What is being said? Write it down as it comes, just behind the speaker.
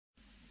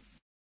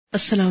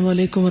السلام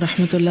علیکم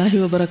ورحمۃ اللہ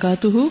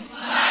وبرکاتہ۔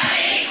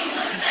 وعلیکم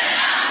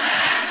السلام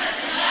ورحمۃ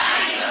اللہ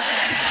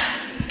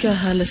وبرکاتہ۔ کیا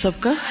حال ہے سب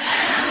کا؟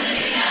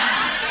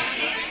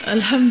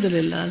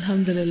 الحمدللہ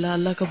الحمدللہ،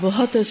 اللہ کا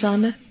بہت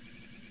احسان ہے۔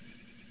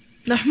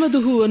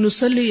 نحمدہ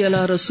ونصلی علی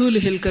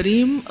رسولہ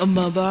الکریم،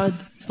 اما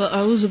بعد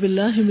فاعوذ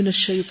باللہ من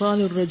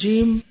الشیطان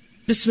الرجیم،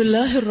 بسم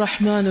اللہ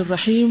الرحمن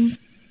الرحیم۔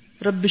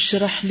 رب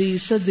اشرح لی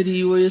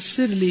صدری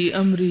ویسر لی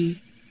امری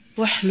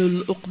واحلل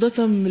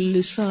عقدۃ من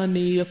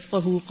لسانی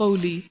یفقہوا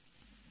قولی۔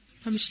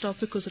 ہم اس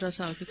ٹاپک کو ذرا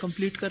سا آگے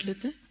کمپلیٹ کر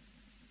لیتے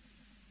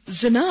ہیں۔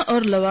 زنا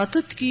اور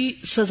لواطت کی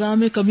سزا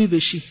میں کمی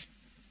بیشی۔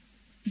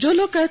 جو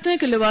لوگ کہتے ہیں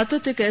کہ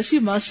لواطت ایک ایسی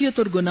معصیت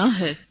اور گناہ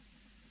ہے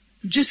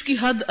جس کی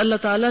حد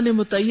اللہ تعالیٰ نے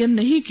متعین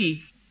نہیں کی،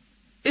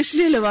 اس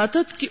لیے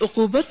لواطت کی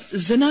عقوبت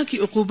زنا کی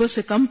عقوبت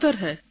سے کم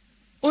تر ہے،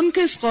 ان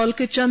کے اس قول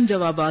کے چند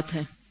جوابات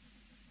ہیں۔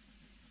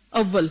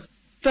 اول،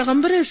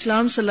 پیغمبر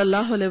اسلام صلی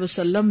اللہ علیہ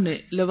وسلم نے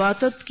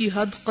لواطت کی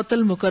حد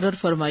قتل مقرر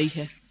فرمائی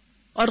ہے،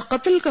 اور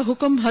قتل کا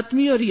حکم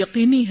حتمی اور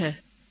یقینی ہے۔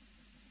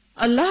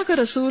 اللہ کا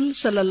رسول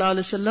صلی اللہ علیہ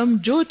وسلم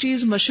جو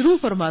چیز مشروع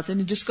فرماتے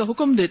ہیں، جس کا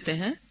حکم دیتے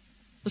ہیں،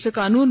 اسے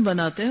قانون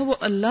بناتے ہیں، وہ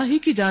اللہ ہی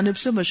کی جانب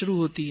سے مشروع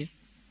ہوتی ہے،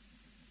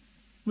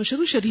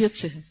 مشروع شریعت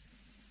سے ہے،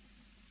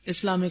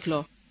 اسلامک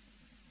لا۔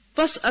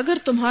 پس اگر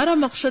تمہارا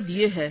مقصد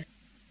یہ ہے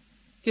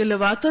کہ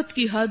لواطت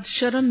کی حد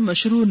شرعاً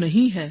مشروع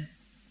نہیں ہے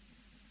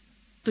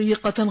تو یہ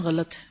قطعاً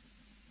غلط ہے۔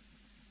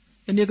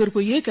 یعنی اگر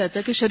کوئی یہ کہتا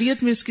ہے کہ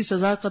شریعت میں اس کی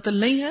سزا قتل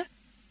نہیں ہے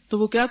تو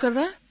وہ کیا کر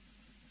رہا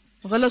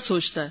ہے؟ غلط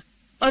سوچتا ہے۔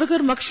 اور اگر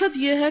مقصد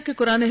یہ ہے کہ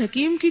قرآن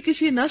حکیم کی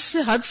کسی نص سے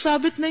حد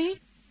ثابت نہیں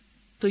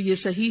تو یہ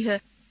صحیح ہے،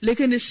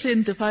 لیکن اس سے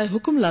انتفاع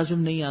حکم لازم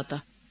نہیں آتا۔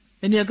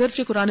 یعنی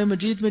اگرچہ قرآن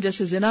مجید میں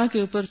جیسے زنا کے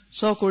اوپر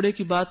 100 کوڑے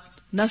کی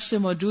بات نص سے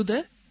موجود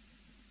ہے،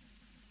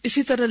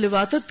 اسی طرح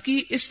لواطت کی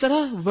اس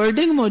طرح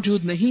ورڈنگ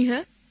موجود نہیں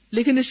ہے،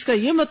 لیکن اس کا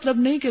یہ مطلب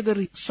نہیں کہ اگر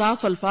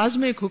صاف الفاظ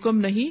میں ایک حکم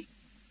نہیں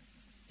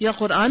یا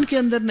قرآن کے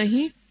اندر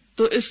نہیں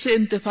تو اس سے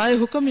انتفاع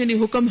حکم یعنی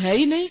حکم ہے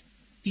ہی نہیں،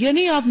 یہ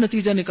نہیں آپ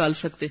نتیجہ نکال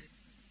سکتے۔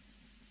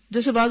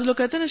 جیسے بعض لوگ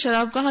کہتے ہیں نا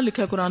شراب کہاں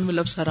لکھا ہے قرآن میں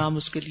لفظ حرام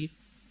اس کے لیے،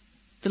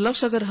 تو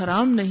لفظ اگر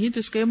حرام نہیں تو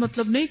اس کا یہ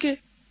مطلب نہیں کہ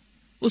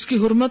اس کی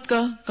حرمت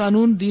کا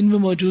قانون دین میں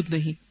موجود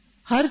نہیں۔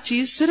 ہر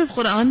چیز صرف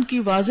قرآن کی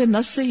واضح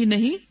نص سے ہی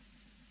نہیں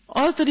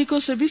اور طریقوں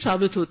سے بھی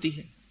ثابت ہوتی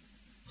ہے،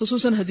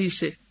 خصوصاً حدیث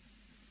سے،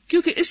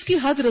 کیونکہ اس کی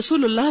حد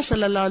رسول اللہ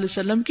صلی اللہ علیہ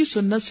وسلم کی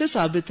سنت سے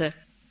ثابت ہے۔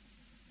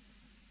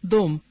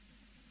 دوم،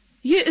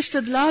 یہ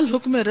استدلال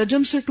حکم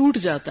رجم سے ٹوٹ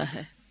جاتا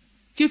ہے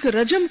کیونکہ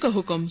رجم کا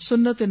حکم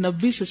سنت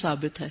نبوی سے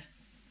ثابت ہے،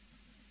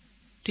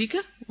 ٹھیک ہے،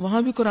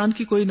 وہاں بھی قرآن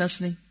کی کوئی نص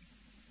نہیں،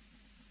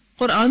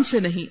 قرآن سے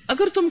نہیں۔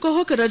 اگر تم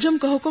کہو کہ رجم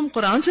کا حکم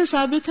قرآن سے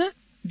ثابت ہے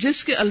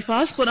جس کے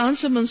الفاظ قرآن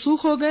سے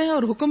منسوخ ہو گئے ہیں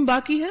اور حکم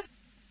باقی ہے،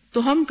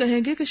 تو ہم کہیں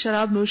گے کہ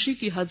شراب نوشی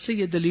کی حد سے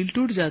یہ دلیل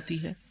ٹوٹ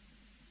جاتی ہے،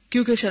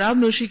 کیونکہ شراب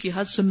نوشی کی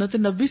حد سنت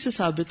نبوی سے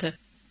ثابت ہے۔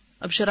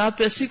 اب شراب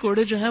پہ 80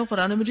 کوڑے جو ہیں وہ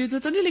قرآن مجید میں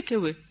تو نہیں لکھے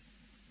ہوئے۔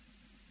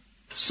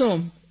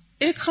 سوم،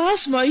 ایک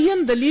خاص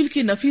معین دلیل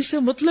کی نفی سے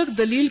مطلق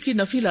دلیل کی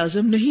نفی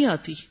لازم نہیں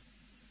آتی،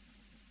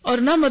 اور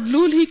نہ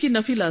مدلول ہی کی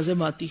نفی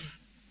لازم آتی ہے۔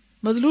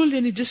 مدلول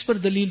یعنی جس پر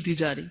دلیل دی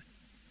جا رہی۔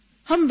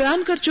 ہم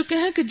بیان کر چکے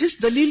ہیں کہ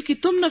جس دلیل کی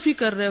تم نفی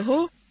کر رہے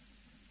ہو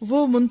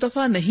وہ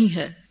منتفع نہیں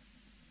ہے،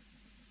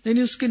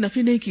 یعنی اس کی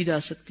نفی نہیں کی جا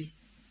سکتی۔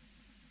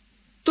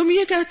 تم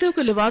یہ کہتے ہو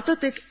کہ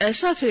لواطت ایک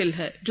ایسا فعل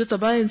ہے جو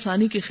طبع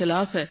انسانی کے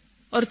خلاف ہے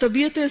اور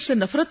طبیعتیں اس سے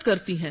نفرت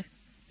کرتی ہیں،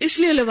 اس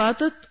لیے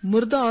لواطت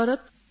مردہ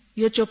عورت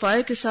یا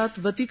چوپائے کے ساتھ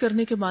وطی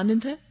کرنے کے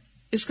مانند ہے۔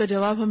 اس کا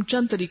جواب ہم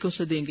چند طریقوں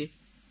سے دیں گے۔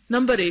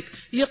 نمبر 1،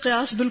 یہ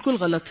قیاس بالکل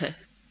غلط ہے،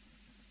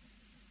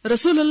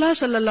 رسول اللہ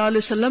صلی اللہ علیہ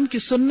وسلم کی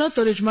سنت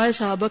اور اجماع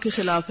صحابہ کے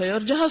خلاف ہے،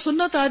 اور جہاں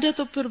سنت آ جائے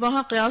تو پھر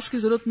وہاں قیاس کی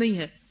ضرورت نہیں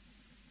ہے،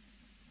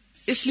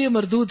 اس لیے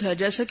مردود ہے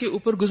جیسا کہ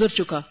اوپر گزر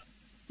چکا۔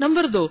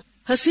 نمبر 2،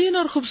 حسین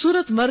اور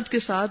خوبصورت مرد کے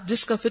ساتھ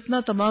جس کا فتنہ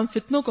تمام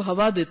فتنوں کو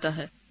ہوا دیتا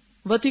ہے،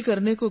 وطی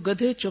کرنے کو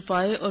گدھے،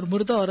 چوپائے اور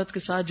مردہ عورت کے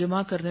ساتھ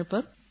جمع کرنے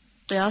پر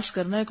قیاس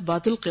کرنا ایک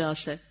باطل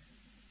قیاس ہے۔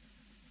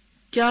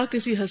 کیا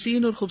کسی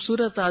حسین اور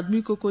خوبصورت آدمی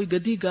کو کوئی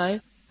گدھی، گائے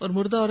اور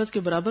مردہ عورت کے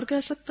برابر کہہ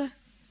سکتا ہے؟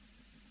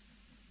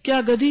 کیا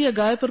گدھی یا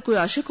گائے پر کوئی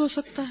عاشق ہو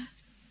سکتا ہے؟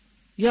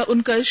 یا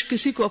ان کا عشق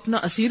کسی کو اپنا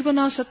اسیر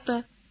بنا سکتا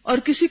ہے اور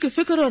کسی کے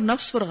فکر اور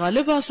نفس پر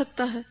غالب آ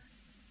سکتا ہے؟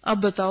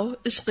 اب بتاؤ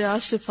اس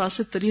قیاس سے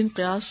فاسد ترین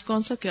قیاس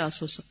کون سا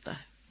قیاس ہو سکتا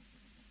ہے؟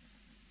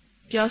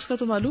 قیاس کا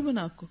تو معلوم ہے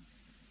نا آپ کو۔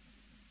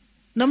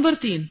 نمبر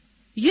 3،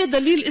 یہ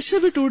دلیل اس سے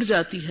بھی ٹوٹ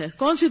جاتی ہے۔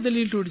 کون سی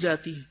دلیل ٹوٹ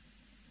جاتی ہے؟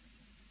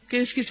 کہ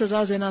اس کی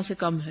سزا زنا سے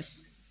کم ہے،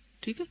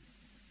 ٹھیک ہے،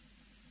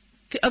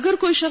 کہ اگر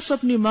کوئی شخص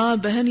اپنی ماں،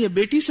 بہن یا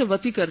بیٹی سے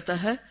وطی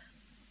کرتا ہے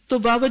تو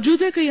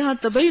باوجود کہ یہاں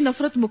طبعی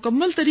نفرت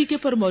مکمل طریقے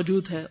پر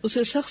موجود ہے،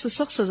 اسے سخت سے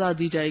سخت سزا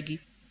دی جائے گی،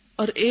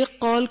 اور ایک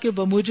قول کے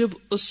بموجب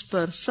اس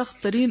پر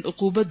سخت ترین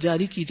عقوبت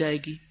جاری کی جائے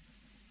گی،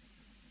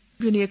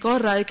 یعنی ایک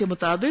اور رائے کے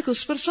مطابق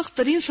اس پر سخت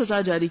ترین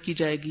سزا جاری کی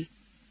جائے گی۔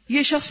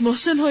 یہ شخص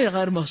محسن ہو یا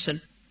غیر محسن،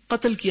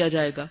 قتل کیا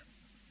جائے گا۔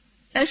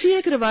 ایسی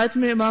ایک روایت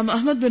میں امام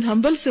احمد بن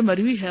حنبل سے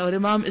مروی ہے، اور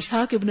امام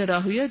اسحاق ابن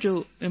راہویہ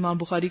جو امام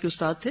بخاری کے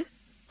استاد تھے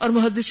اور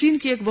محدثین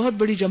کی ایک بہت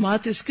بڑی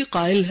جماعت اس کی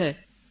قائل ہے۔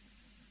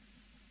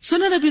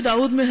 سنن نبی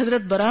داؤد میں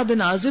حضرت برا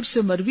بن عازب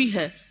سے مروی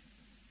ہے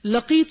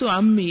لقيت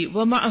عمي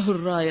ومعه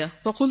الراية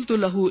فقلت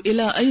له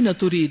إلى أين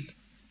تريد؟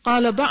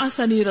 قال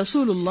بعثني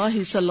رسول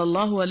الله صلى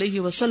الله عليه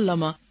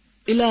وسلم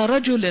إلى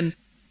رجل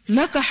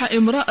نكح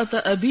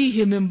امرأة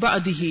أبيه من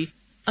بعده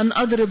ان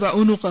اضرب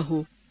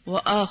عنقه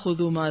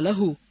وآخذ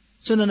ماله.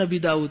 سنن نبی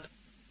داؤد.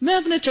 میں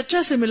اپنے چچا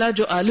سے ملا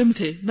جو عالم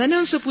تھے. میں نے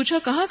ان سے پوچھا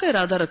کہاں کا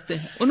ارادہ رکھتے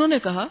ہیں؟ انہوں نے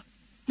کہا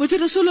مجھے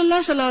رسول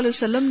اللہ صلی اللہ علیہ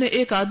وسلم نے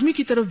ایک آدمی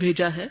کی طرف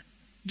بھیجا ہے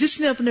جس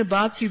نے اپنے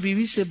باپ کی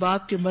بیوی سے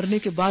باپ کے مرنے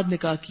کے بعد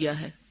نکاح کیا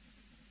ہے.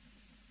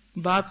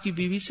 باپ کی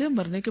بیوی سے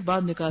مرنے کے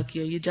بعد نکاح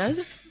کیا، یہ جائز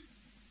ہے؟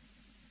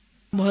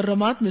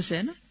 محرمات میں سے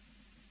ہے نا.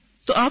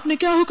 تو آپ نے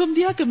کیا حکم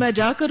دیا کہ میں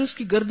جا کر اس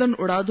کی گردن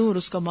اڑا دوں اور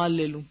اس کا مال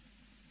لے لوں.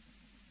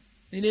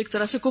 یعنی ایک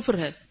طرح سے کفر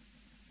ہے،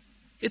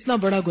 اتنا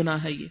بڑا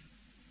گناہ ہے یہ.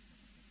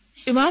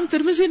 امام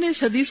ترمذی نے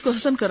اس حدیث کو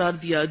حسن قرار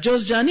دیا.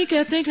 جوزجانی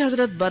کہتے ہیں کہ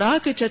حضرت برا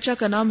کے چچا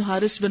کا نام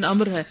حارث بن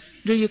عمر ہے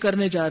جو یہ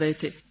کرنے جا رہے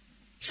تھے.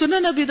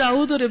 سنن نبی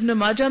داؤد اور ابن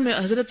ماجہ میں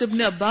حضرت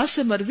ابن عباس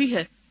سے مروی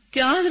ہے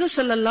کہ حضرت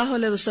صلی اللہ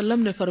علیہ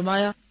وسلم نے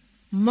فرمایا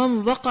من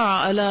وقع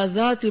علی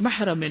ذات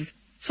محرم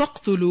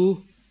فاقتلوہ،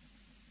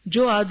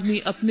 جو آدمی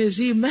اپنے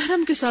ذی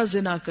محرم کے ساتھ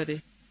زنا کرے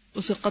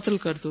اسے قتل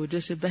کر دو،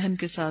 جیسے بہن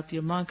کے ساتھ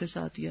یا ماں کے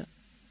ساتھ یا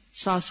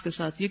ساس کے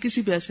ساتھ یا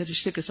کسی بھی ایسے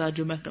رشتے کے ساتھ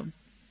جو محرم.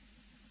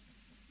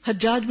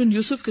 حجاج بن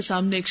یوسف کے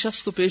سامنے ایک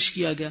شخص کو پیش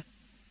کیا گیا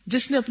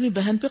جس نے اپنی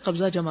بہن پہ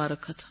قبضہ جما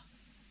رکھا تھا.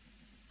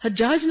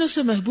 حجاج نے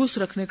اسے محبوس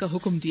رکھنے کا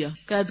حکم دیا،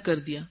 قید کر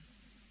دیا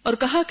اور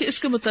کہا کہ اس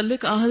کے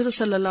متعلق حضرت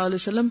صلی اللہ علیہ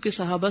وسلم کے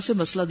صحابہ سے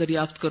مسئلہ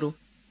دریافت کرو.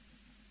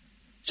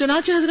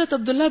 چنانچہ حضرت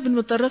عبداللہ بن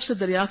مطرف سے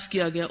دریافت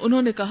کیا گیا.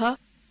 انہوں نے کہا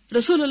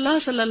رسول اللہ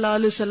صلی اللہ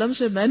علیہ وسلم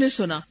سے میں نے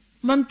سنا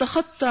من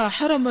تخطى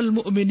حرم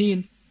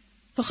المؤمنین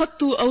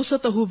فخطوا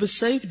اوسطه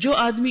بالسیف، جو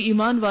آدمی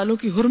ایمان والوں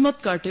کی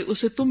حرمت کاٹے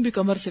اسے تم بھی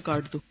کمر سے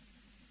کاٹ دو.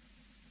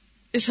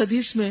 اس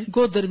حدیث میں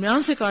گو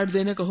درمیان سے کاٹ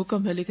دینے کا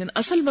حکم ہے، لیکن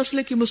اصل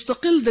مسئلے کی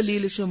مستقل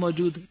دلیل اس میں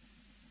موجود ہے.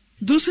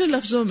 دوسرے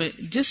لفظوں میں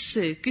جس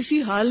سے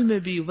کسی حال میں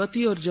بھی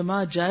وطی اور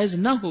جماع جائز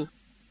نہ ہو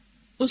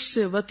اس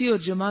سے وطی اور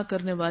جماع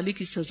کرنے والی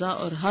کی سزا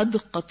اور حد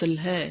قتل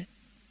ہے.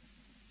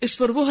 اس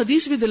پر وہ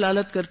حدیث بھی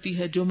دلالت کرتی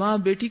ہے جو ماں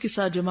بیٹی کے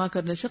ساتھ جماع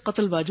کرنے سے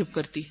قتل واجب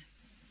کرتی ہے.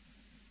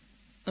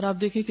 اور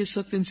آپ دیکھیں کہ اس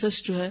وقت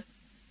انسسٹ جو ہے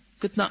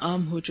کتنا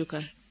عام ہو چکا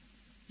ہے.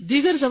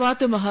 دیگر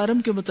ذوات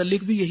محارم کے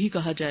متعلق بھی یہی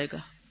کہا جائے گا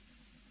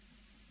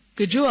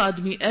کہ جو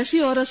آدمی ایسی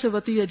عورت سے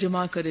وطی یا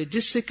جماع کرے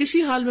جس سے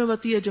کسی حال میں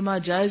وطی یا جماع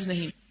جائز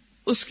نہیں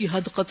اس کی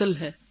حد قتل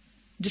ہے،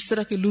 جس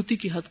طرح کہ لوتی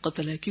کی حد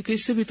قتل ہے، کیونکہ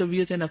اس سے بھی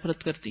طبیعتیں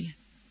نفرت کرتی ہیں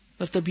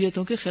اور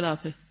طبیعتوں کے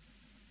خلاف ہے.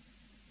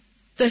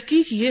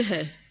 تحقیق یہ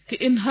ہے کہ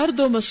ان ہر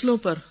دو مسئلوں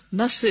پر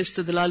نص سے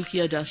استدلال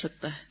کیا جا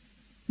سکتا ہے.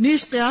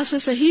 نیز قیاس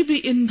صحیح بھی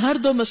ان ہر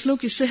دو مسئلوں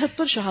کی صحت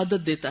پر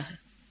شہادت دیتا ہے.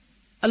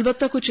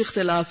 البتہ کچھ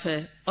اختلاف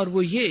ہے اور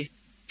وہ یہ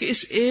کہ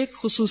اس ایک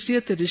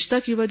خصوصیت رشتہ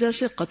کی وجہ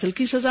سے قتل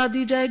کی سزا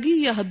دی جائے گی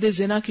یا حد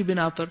زنا کی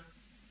بنا پر.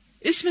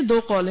 اس میں دو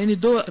قول یعنی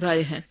دو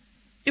رائے ہیں.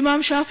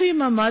 امام شافی،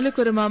 امام مالک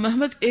اور امام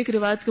احمد ایک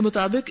روایت کے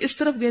مطابق اس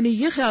طرف یعنی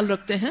یہ خیال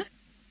رکھتے ہیں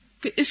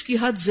کہ اس کی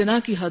حد زنا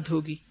کی حد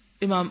ہوگی.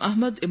 امام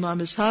احمد، امام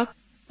اسحاق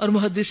اور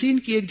محدثین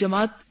کی ایک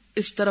جماعت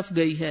اس طرف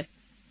گئی ہے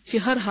کہ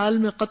ہر حال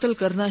میں قتل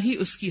کرنا ہی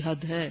اس کی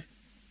حد ہے.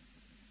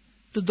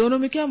 تو دونوں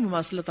میں کیا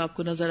مماثلت آپ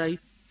کو نظر آئی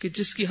کہ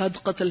جس کی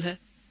حد قتل ہے؟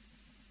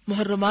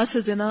 محرمات سے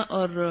زنا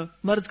اور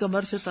مرد کا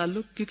مرد سے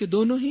تعلق، کیونکہ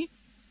دونوں ہی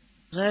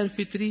غیر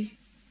فطری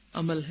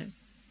عمل ہیں.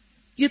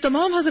 یہ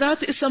تمام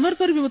حضرات اس امر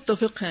پر بھی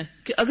متفق ہیں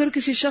کہ اگر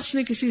کسی شخص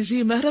نے کسی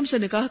ذی محرم سے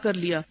نکاح کر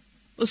لیا،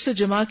 اس سے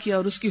جماع کیا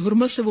اور اس کی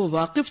حرمت سے وہ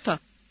واقف تھا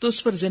تو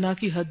اس پر زنا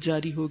کی حد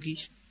جاری ہوگی.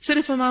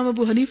 صرف امام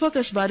ابو حنیفہ کا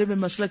اس بارے میں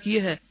مسلک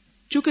یہ ہے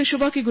چونکہ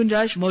شبہ کی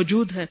گنجائش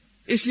موجود ہے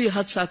اس لیے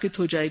حد ساقط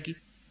ہو جائے گی.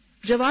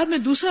 جواب میں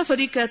دوسرا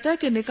فریق کہتا ہے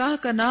کہ نکاح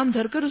کا نام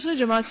دھر کر اس نے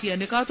جماع کیا،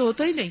 نکاح تو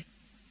ہوتا ہی نہیں،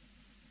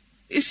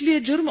 اس لیے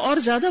جرم اور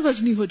زیادہ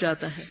وزنی ہو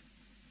جاتا ہے.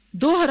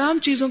 دو حرام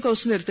چیزوں کا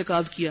اس نے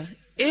ارتکاب کیا ہے،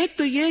 ایک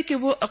تو یہ کہ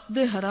وہ عقد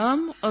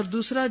حرام اور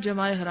دوسرا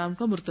جماع حرام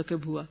کا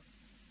مرتکب ہوا،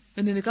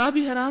 یعنی نکاح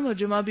بھی حرام اور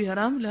جماع بھی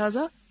حرام،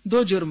 لہذا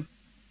دو جرم.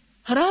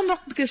 حرام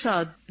عقد کے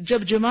ساتھ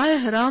جب جماع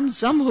حرام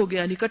ضم ہو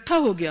گیا یعنی اکٹھا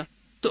ہو گیا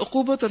تو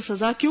عقوبت اور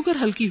سزا کیوں کر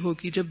ہلکی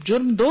ہوگی؟ جب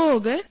جرم دو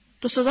ہو گئے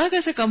تو سزا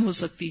کیسے کم ہو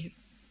سکتی ہے؟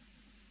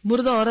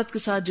 مردہ عورت کے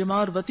ساتھ جماع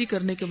اور وطی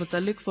کرنے کے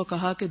متعلق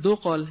فقہا کے دو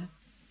قول ہیں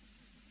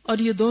اور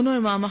یہ دونوں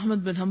امام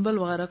احمد بن حنبل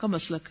وغیرہ کا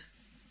مسلک ہے.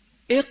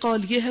 ایک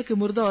قول یہ ہے کہ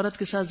مردہ عورت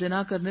کے ساتھ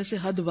زنا کرنے سے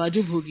حد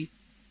واجب ہوگی،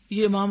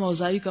 یہ امام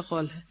اوزاعی کا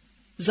قول ہے.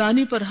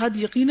 زانی پر حد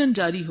یقیناً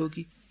جاری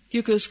ہوگی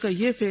کیونکہ اس کا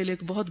یہ فعل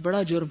ایک بہت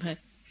بڑا جرم ہے،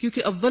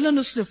 کیونکہ اولاً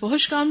اس نے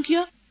فحش کام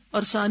کیا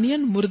اور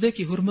ثانیاً مردے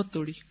کی حرمت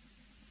توڑی.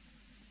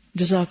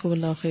 جزاکم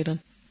اللہ خیرا.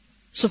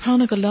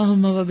 سبحانک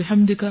اللہم و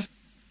بحمدک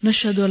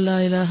نشہد ان لا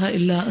الہ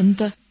الا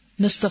انت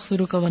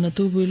نستغفرک و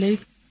نتوب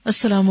الیک.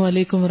 السلام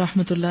علیکم و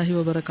رحمۃ اللہ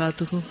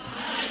وبرکاتہ.